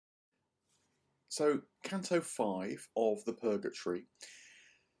So, Canto 5 of The Purgatory,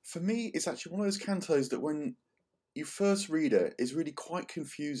 for me, it's actually one of those cantos that when you first read it is really quite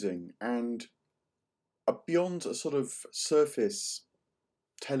confusing and beyond a sort of surface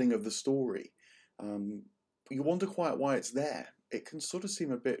telling of the story. Um, you wonder quite why it's there. It can sort of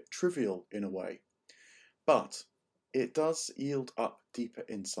seem a bit trivial in a way, but it does yield up deeper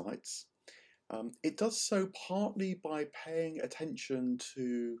insights. It does so partly by paying attention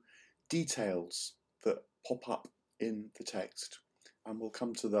to details that pop up in the text, and we'll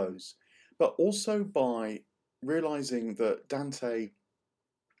come to those, but also by realizing that Dante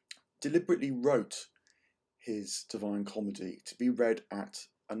deliberately wrote his Divine Comedy to be read at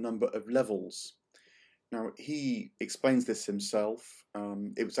a number of levels. Now, he explains this himself.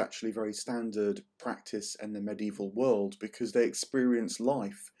 It was actually very standard practice in the medieval world because they experienced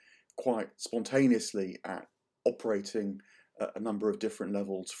life quite spontaneously at operating at a number of different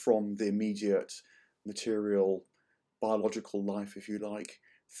levels, from the immediate material, biological life, if you like,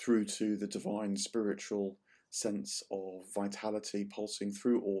 through to the divine spiritual sense of vitality pulsing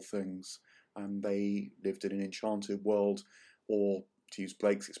through all things. And they lived in an enchanted world, or to use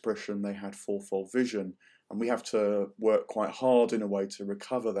Blake's expression, they had fourfold vision. And we have to work quite hard in a way to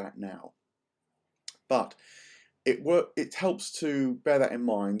recover that now. But it helps to bear that in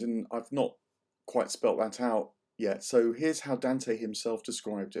mind, and I've not quite spelt that out yet. So here's how Dante himself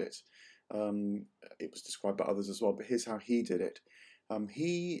described it. It was described by others as well, but here's how he did it.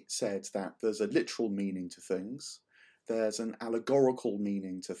 He said that there's a literal meaning to things, there's an allegorical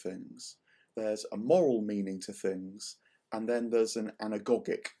meaning to things, there's a moral meaning to things, and then there's an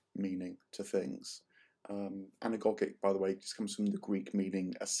anagogic meaning to things. Anagogic, by the way, just comes from the Greek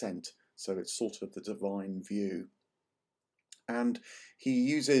meaning assent, so it's sort of the divine view. And he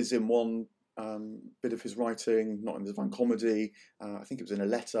uses in one bit of his writing, not in the Divine Comedy, I think it was in a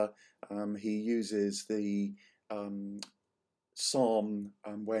letter, he uses the psalm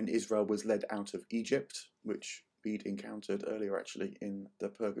when Israel was led out of Egypt, which we'd encountered earlier actually in the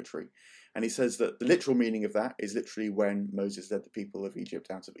Purgatory. And he says that the literal meaning of that is literally when Moses led the people of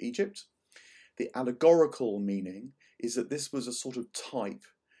Egypt out of Egypt. The allegorical meaning is that this was a sort of type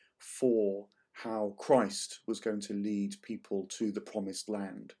for how Christ was going to lead people to the promised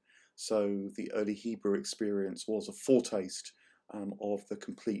land. So the early Hebrew experience was a foretaste of the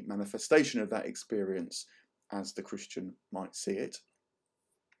complete manifestation of that experience as the Christian might see it.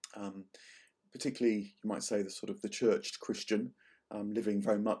 Particularly, you might say, the sort of the churched Christian, living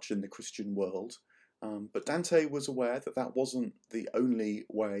very much in the Christian world. But Dante was aware that that wasn't the only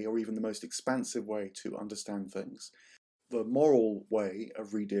way, or even the most expansive way, to understand things. The moral way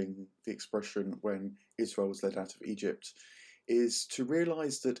of reading the expression when Israel was led out of Egypt is to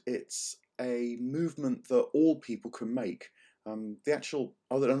realise that it's a movement that all people can make.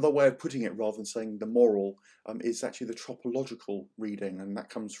 Another way of putting it, rather than saying the moral, is actually the tropological reading, and that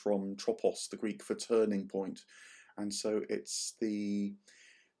comes from tropos, the Greek for turning point. And so it's the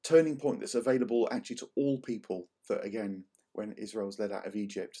turning point that's available actually to all people that, again, when Israel was led out of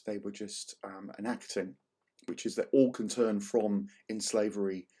Egypt, they were just enacting, which is that all can turn from in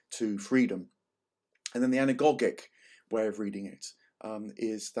slavery to freedom. And then the anagogic way of reading it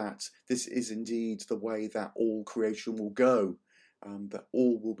is that this is indeed the way that all creation will go, that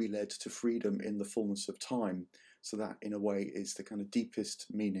all will be led to freedom in the fullness of time. So that, in a way, is the kind of deepest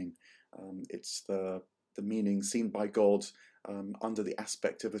meaning. It's the meaning seen by God under the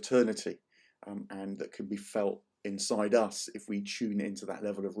aspect of eternity, and that can be felt inside us if we tune into that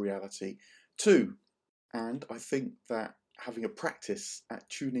level of reality too. And I think that having a practice at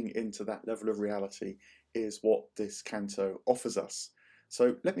tuning into that level of reality is what this canto offers us.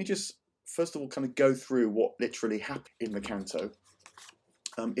 So let me just first of all kind of go through what literally happened in the canto.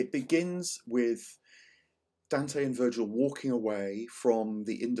 It begins with Dante and Virgil walking away from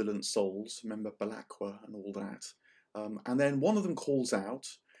the indolent souls, remember Belacqua and all that. And then one of them calls out,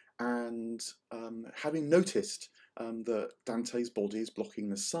 and having noticed that Dante's body is blocking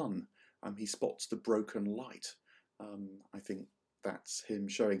the sun, he spots the broken light. I think that's him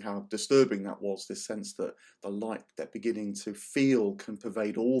showing how disturbing that was, this sense that the light they're beginning to feel can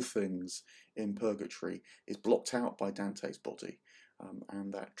pervade all things in purgatory is blocked out by Dante's body,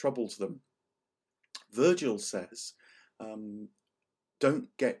 and that troubles them. Virgil says, don't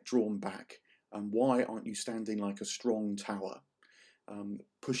get drawn back, and why aren't you standing like a strong tower,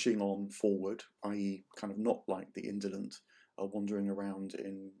 pushing on forward, i.e. kind of not like the indolent, wandering around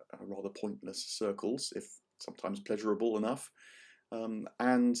in rather pointless circles, if sometimes pleasurable enough.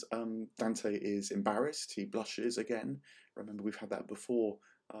 And Dante is embarrassed, he blushes again. Remember, we've had that before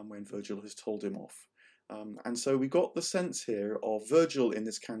when Virgil has told him off. And so we got the sense here of Virgil in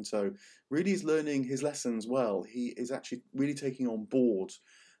this canto really is learning his lessons well. He is actually really taking on board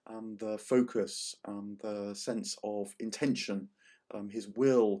the focus, the sense of intention, his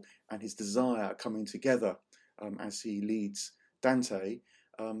will and his desire coming together as he leads Dante.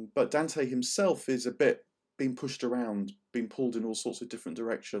 But Dante himself is a bit being pushed around, being pulled in all sorts of different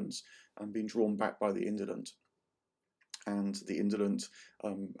directions, and being drawn back by the indolent. And the indolent,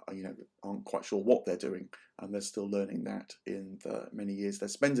 aren't quite sure what they're doing, and they're still learning that in the many years they're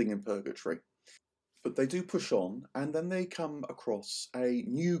spending in purgatory. But they do push on, and then they come across a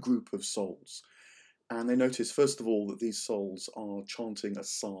new group of souls. And they notice, first of all, that these souls are chanting a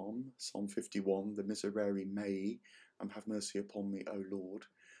psalm, Psalm 51, the Miserere Mei, have mercy upon me, O Lord.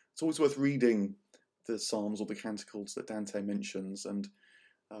 It's always worth reading the psalms or the canticles that Dante mentions, and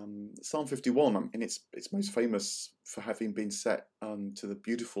Psalm 51, it's most famous for having been set to the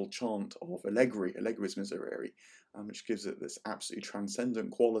beautiful chant of Allegri's Miserere, which gives it this absolutely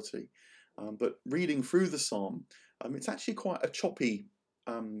transcendent quality. But reading through the psalm, it's actually quite a choppy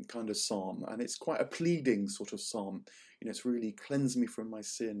kind of psalm, and it's quite a pleading sort of psalm. It's really cleanse me from my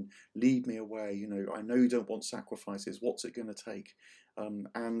sin, lead me away. I know you don't want sacrifices. What's it going to take?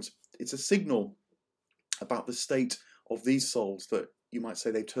 And it's a signal about the state of these souls that you might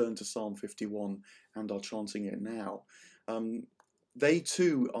say they've turned to Psalm 51 and are chanting it now. They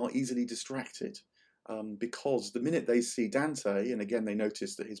too are easily distracted because the minute they see Dante, and again they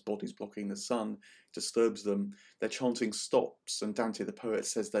notice that his body's blocking the sun, disturbs them, their chanting stops, and Dante the poet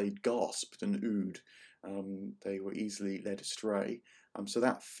says they gasped and oohed. They were easily led astray. So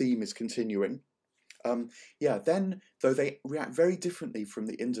that theme is continuing. Then, though, they react very differently from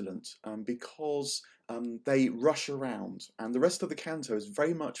the indolent because they rush around, and the rest of the canto is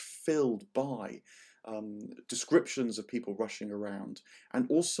very much filled by descriptions of people rushing around, and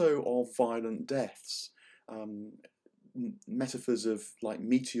also of violent deaths. Metaphors of like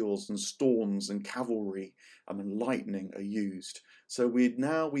meteors and storms and cavalry and lightning are used. So we've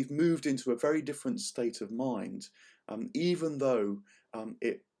moved into a very different state of mind, even though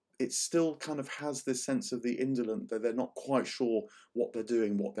it still kind of has this sense of the indolent, that they're not quite sure what they're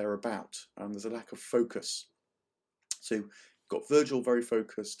doing, what they're about. There's a lack of focus. So you've got Virgil very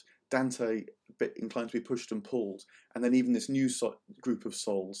focused, Dante a bit inclined to be pushed and pulled, and then even this new group of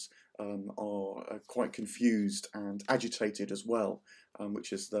souls are quite confused and agitated as well,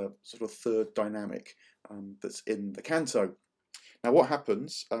 which is the sort of third dynamic that's in the canto. Now what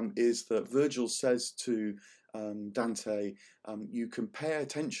happens is that Virgil says to Dante, you can pay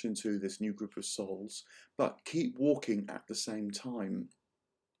attention to this new group of souls, but keep walking at the same time.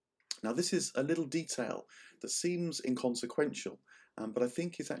 Now this is a little detail that seems inconsequential, but I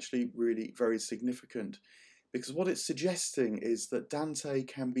think is actually really very significant, because what it's suggesting is that Dante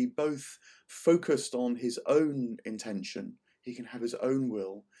can be both focused on his own intention, he can have his own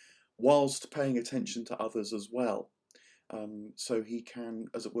will, whilst paying attention to others as well. So he can,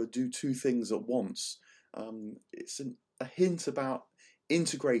 as it were, do two things at once. It's a hint about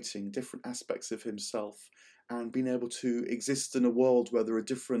integrating different aspects of himself and being able to exist in a world where there are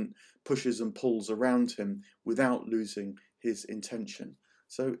different pushes and pulls around him without losing his intention.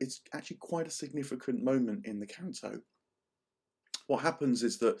 So it's actually quite a significant moment in the canto. What happens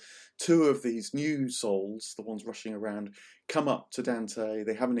is that two of these new souls, the ones rushing around, come up to Dante,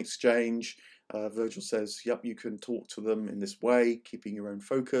 they have an exchange. Virgil says, yep, you can talk to them in this way, keeping your own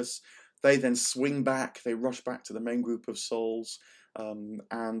focus. They then swing back, they rush back to the main group of souls,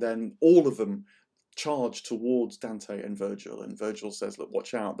 and then all of them charge towards Dante and Virgil says, look,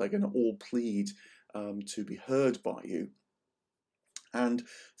 watch out, they're going to all plead to be heard by you. And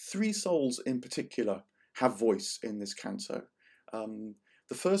three souls in particular have voice in this canto.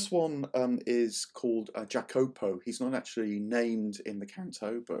 The first one is called Jacopo. He's not actually named in the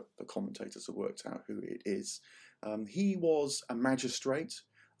canto, but the commentators have worked out who it is. He was a magistrate,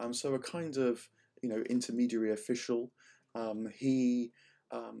 so a kind of intermediary official. He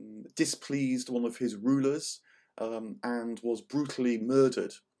displeased one of his rulers and was brutally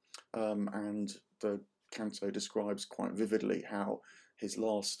murdered. And the canto describes quite vividly how his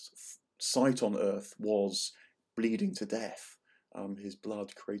last sight on earth was bleeding to death, his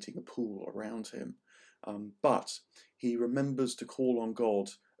blood creating a pool around him. But he remembers to call on God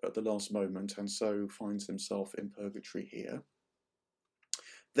at the last moment, and so finds himself in purgatory here.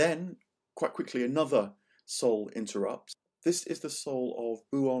 Then, quite quickly, another soul interrupts. This is the soul of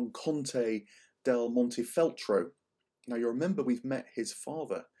Buonconte del Montefeltro. Now, you remember we've met his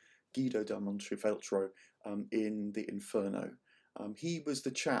father, Guido del Montefeltro, in the Inferno. He was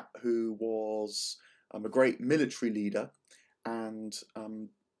the chap who was a great military leader and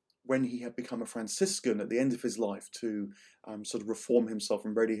when he had become a Franciscan at the end of his life to sort of reform himself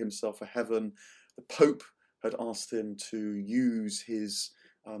and ready himself for heaven, the Pope had asked him to use his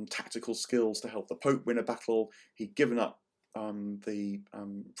tactical skills to help the Pope win a battle. He'd given up the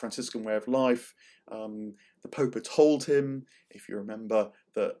Franciscan way of life. The Pope had told him, if you remember,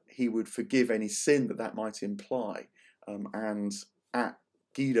 that he would forgive any sin that might imply. And at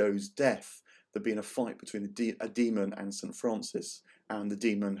Guido's death, there'd been a fight between a demon and St. Francis, and the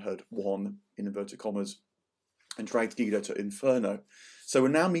demon had won, in inverted commas, and dragged Guido to Inferno. So we're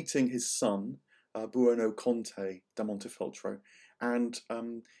now meeting his son, Buonconte da Montefeltro, and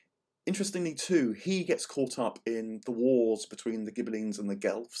interestingly too, he gets caught up in the wars between the Ghibellines and the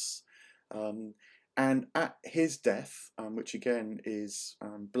Guelphs, and at his death, which again is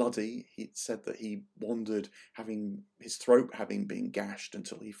bloody, he said that he wandered, having his throat having been gashed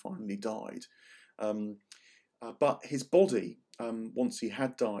until he finally died. But his body, once he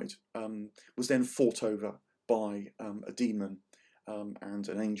had died, was then fought over by a demon and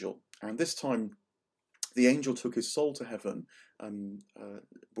an angel. And this time, the angel took his soul to heaven,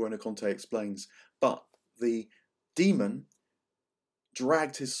 Buonconte explains, but the demon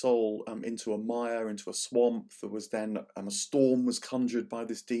dragged his soul into a mire, into a swamp. There was then a storm was conjured by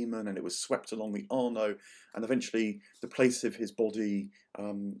this demon, and it was swept along the Arno, and eventually the place of his body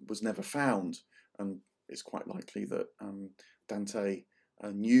was never found. And it's quite likely that Dante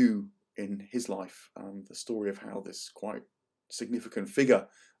knew in his life the story of how this quite significant figure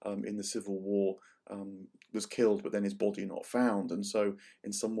in the Civil War was killed, but then his body not found. And so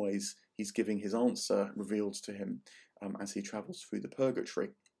in some ways he's giving his answer revealed to him as he travels through the purgatory.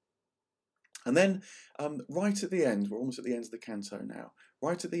 And then right at the end, we're almost at the end of the canto now,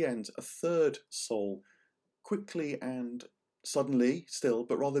 right at the end, a third soul quickly and suddenly still,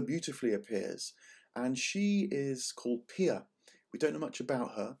 but rather beautifully appears. And she is called Pia. We don't know much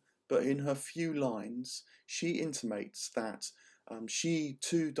about her, but in her few lines, she intimates that she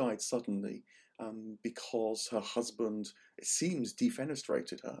too died suddenly because her husband, it seems,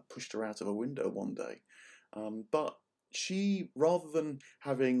 defenestrated her, pushed her out of a window one day. But she, rather than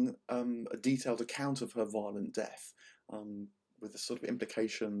having a detailed account of her violent death, with the sort of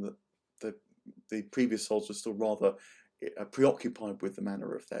implication that the previous souls were still rather preoccupied with the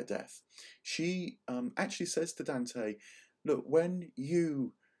manner of their death, she actually says to Dante, look, when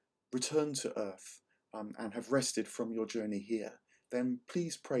you return to earth and have rested from your journey here, then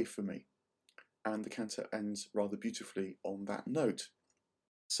please pray for me. And the canto ends rather beautifully on that note.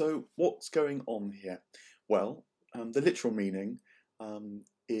 So what's going on here? Well, the literal meaning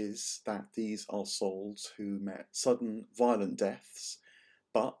is that these are souls who met sudden violent deaths,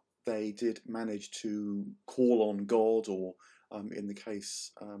 but they did manage to call on God, or in the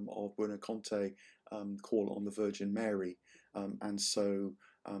case of Buonconte, call on the Virgin Mary, and so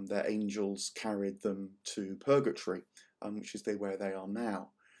their angels carried them to purgatory, which is where they are now.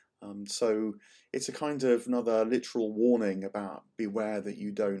 So it's a kind of another literal warning about beware that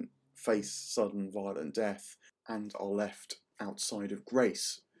you don't face sudden violent death and are left outside of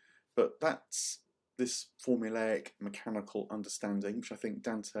grace. But that's this formulaic mechanical understanding, which I think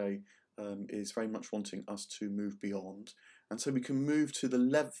Dante is very much wanting us to move beyond. And so we can move to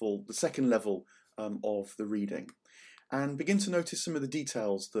the second level of the reading, and begin to notice some of the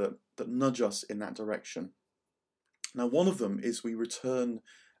details that nudge us in that direction. Now, one of them is we return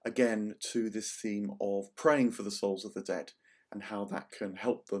again to this theme of praying for the souls of the dead and how that can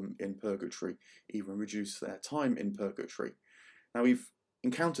help them in purgatory, even reduce their time in purgatory. Now, we've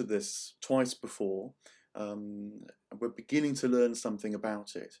encountered this twice before. We're beginning to learn something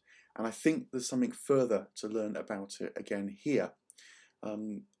about it, and I think there's something further to learn about it again here.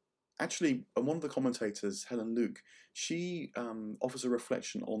 Actually, one of the commentators, Helen Luke, she offers a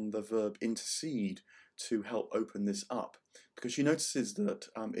reflection on the verb intercede to help open this up, because she notices that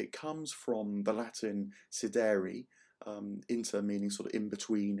it comes from the Latin sidere, inter meaning sort of in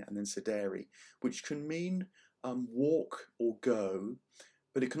between, and then sidere, which can mean walk or go,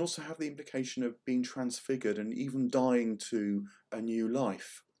 but it can also have the implication of being transfigured and even dying to a new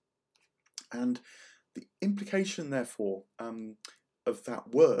life. And the implication, therefore, of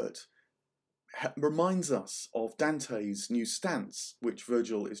that word reminds us of Dante's new stance, which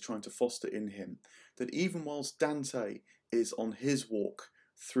Virgil is trying to foster in him, that even whilst Dante is on his walk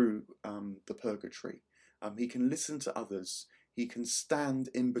through the purgatory, he can listen to others, he can stand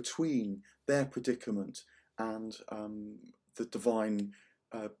in between their predicament and the divine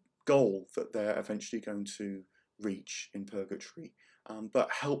goal that they're eventually going to reach in purgatory,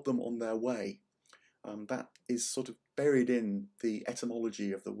 but help them on their way. That is sort of buried in the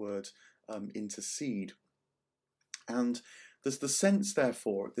etymology of the word intercede. And There's the sense,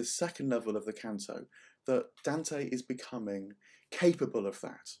 therefore, at this second level of the canto, that Dante is becoming capable of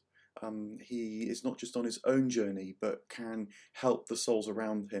that. He is not just on his own journey, but can help the souls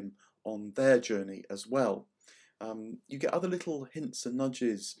around him on their journey as well. You get other little hints and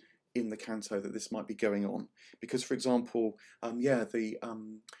nudges in the canto that this might be going on, because, for example,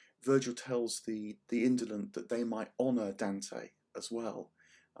 Virgil tells the indolent that they might honour Dante as well,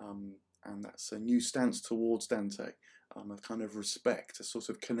 and that's a new stance towards Dante, a kind of respect, a sort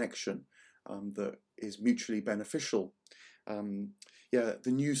of connection that is mutually beneficial. The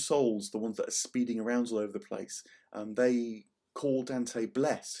new souls, the ones that are speeding around all over the place, they call Dante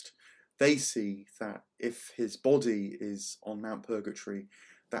blessed. They see that if his body is on Mount Purgatory,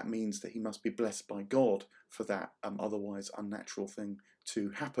 that means that he must be blessed by God for that otherwise unnatural thing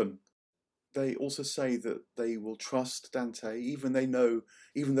to happen. They also say that they will trust Dante, even though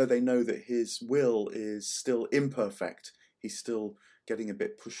they know that his will is still imperfect. He's still getting a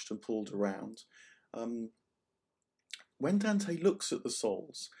bit pushed and pulled around. When Dante looks at the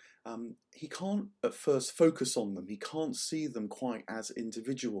souls, he can't at first focus on them. He can't see them quite as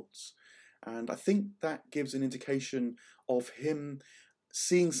individuals. And I think that gives an indication of him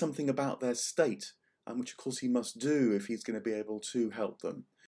seeing something about their state, which of course he must do if he's going to be able to help them.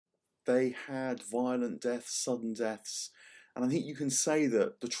 They had violent deaths, sudden deaths, and I think you can say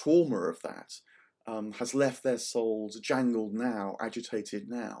that the trauma of that has left their souls jangled now, agitated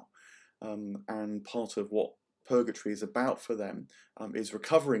now, and part of what purgatory is about for them is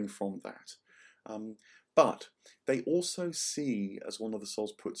recovering from that. But they also see, as one of the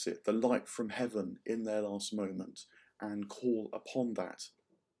souls puts it, the light from heaven in their last moment and call upon that.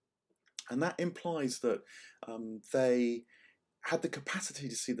 And that implies that they had the capacity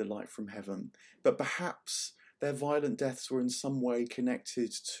to see the light from heaven, but perhaps their violent deaths were in some way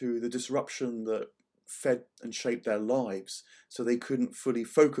connected to the disruption that fed and shaped their lives, so they couldn't fully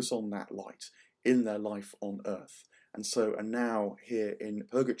focus on that light in their life on earth. And so are now here in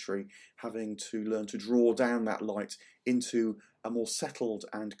purgatory, having to learn to draw down that light into a more settled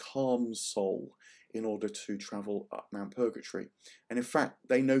and calm soul in order to travel up Mount Purgatory. And in fact,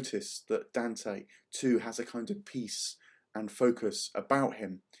 they notice that Dante too has a kind of peace and focus about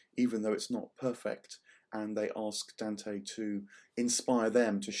him, even though it's not perfect. And they ask Dante to inspire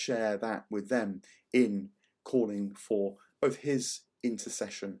them, to share that with them in calling for both his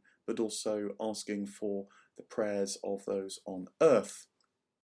intercession, but also asking for the prayers of those on earth.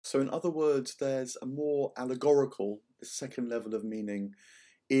 So in other words, there's a more allegorical, the second level of meaning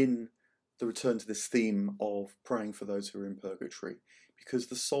in the return to this theme of praying for those who are in purgatory, because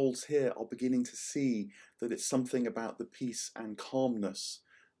the souls here are beginning to see that it's something about the peace and calmness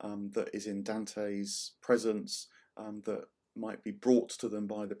that is in Dante's presence, that might be brought to them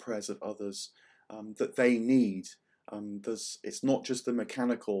by the prayers of others, that they need. It's not just the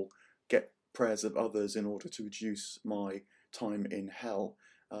mechanical get prayers of others in order to reduce my time in hell,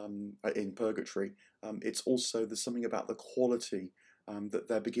 in purgatory. It's also, there's something about the quality that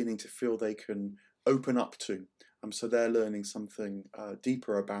they're beginning to feel they can open up to. So they're learning something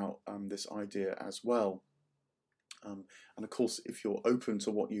deeper about this idea as well. And of course, if you're open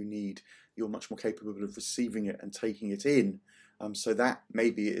to what you need, you're much more capable of receiving it and taking it in. So that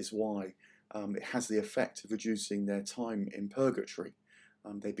maybe is why it has the effect of reducing their time in purgatory.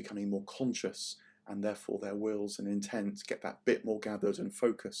 They're becoming more conscious, and therefore their wills and intent get that bit more gathered and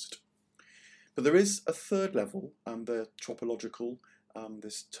focused. But there is a third level, the tropological,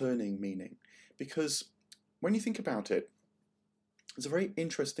 this turning meaning, because when you think about it, there's a very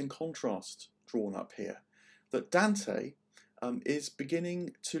interesting contrast drawn up here, that Dante is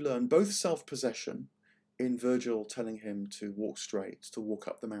beginning to learn both self-possession, in Virgil telling him to walk straight, to walk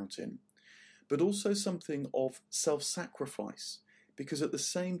up the mountain, but also something of self-sacrifice, because at the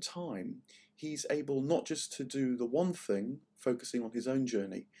same time he's able not just to do the one thing, focusing on his own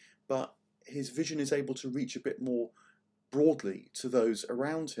journey, but his vision is able to reach a bit more broadly to those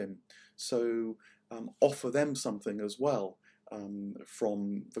around him, so offer them something as well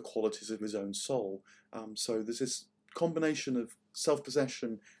from the qualities of his own soul. So there's this combination of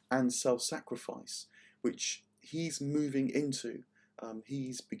self-possession and self-sacrifice, which he's moving into,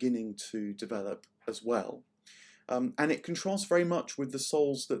 he's beginning to develop as well. And it contrasts very much with the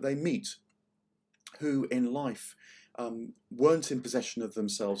souls that they meet, who in life weren't in possession of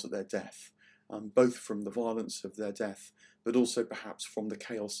themselves at their death, both from the violence of their death, but also perhaps from the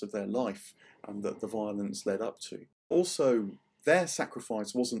chaos of their life that the violence led up to. Also, their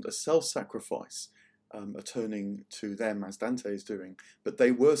sacrifice wasn't a self-sacrifice, a turning to them as Dante is doing, but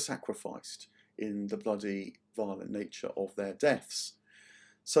they were sacrificed in the bloody, violent nature of their deaths.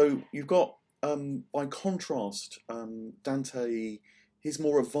 So you've got by contrast, Dante, his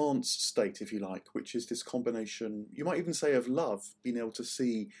more advanced state, if you like, which is this combination, you might even say, of love, being able to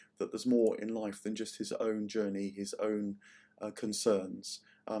see that there's more in life than just his own journey, his own concerns,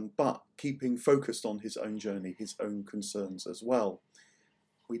 but keeping focused on his own journey, his own concerns as well.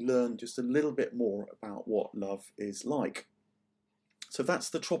 We learn just a little bit more about what love is like. So that's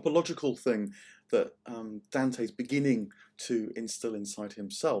the tropological thing that Dante's beginning to instill inside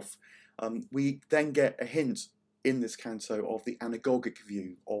himself. We then get a hint in this canto of the anagogic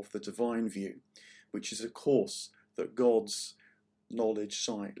view, of the divine view, which is, of course, that God's knowledge,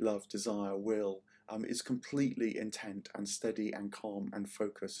 sight, love, desire, will is completely intent and steady and calm and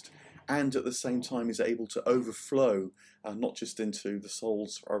focused, and at the same time is able to overflow not just into the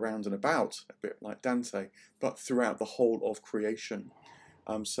souls around and about, a bit like Dante, but throughout the whole of creation.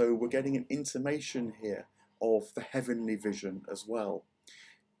 So we're getting an intimation here of the heavenly vision as well.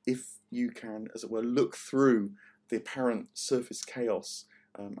 If you can, as it were, look through the apparent surface chaos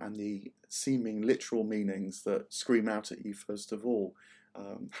and the seeming literal meanings that scream out at you first of all,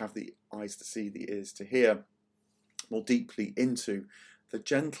 have the eyes to see, the ears to hear, more deeply into the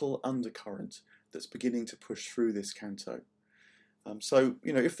gentle undercurrent that's beginning to push through this canto. So,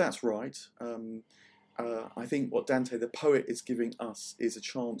 if that's right, I think what Dante the poet is giving us is a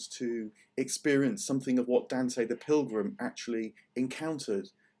chance to experience something of what Dante the pilgrim actually encountered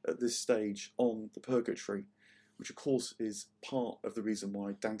at this stage on the Purgatory, which of course is part of the reason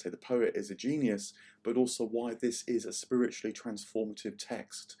why Dante the poet is a genius, but also why this is a spiritually transformative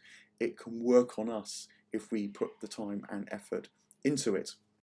text. It can work on us if we put the time and effort into it.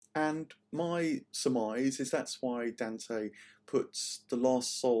 And my surmise is that's why Dante puts the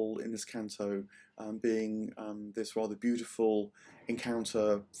last soul in this canto being this rather beautiful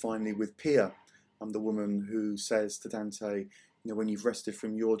encounter finally with Pia, the woman who says to Dante, when you've rested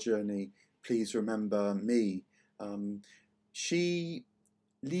from your journey, please remember me. She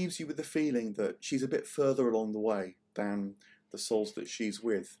leaves you with the feeling that she's a bit further along the way than the souls that she's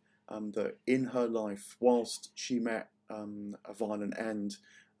with, that in her life, whilst she met a violent end,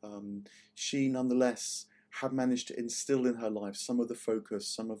 she nonetheless had managed to instill in her life some of the focus,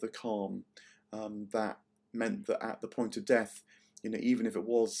 some of the calm, that meant that at the point of death, even if it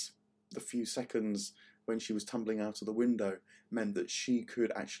was the few seconds when she was tumbling out of the window, meant that she could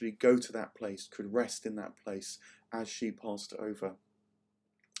actually go to that place, could rest in that place as she passed over.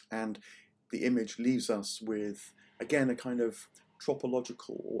 And the image leaves us with, again, a kind of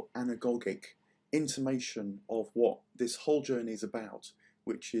tropological or anagogic intimation of what this whole journey is about,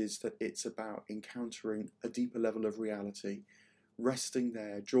 which is that it's about encountering a deeper level of reality, resting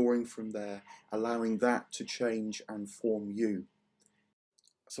there, drawing from there, allowing that to change and form you.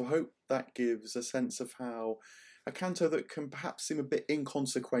 So I hope that gives a sense of how a canto that can perhaps seem a bit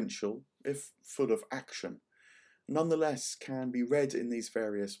inconsequential, if full of action, nonetheless can be read in these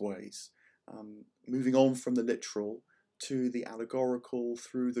various ways, moving on from the literal to the allegorical,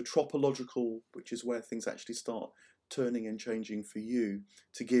 through the tropological, which is where things actually start turning and changing for you,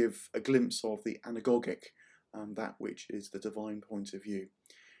 to give a glimpse of the anagogic, that which is the divine point of view.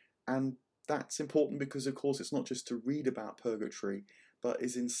 And that's important because, of course, it's not just to read about purgatory, but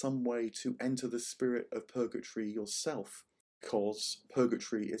is in some way to enter the spirit of purgatory yourself, because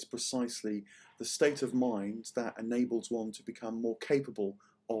purgatory is precisely the state of mind that enables one to become more capable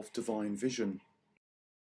of divine vision.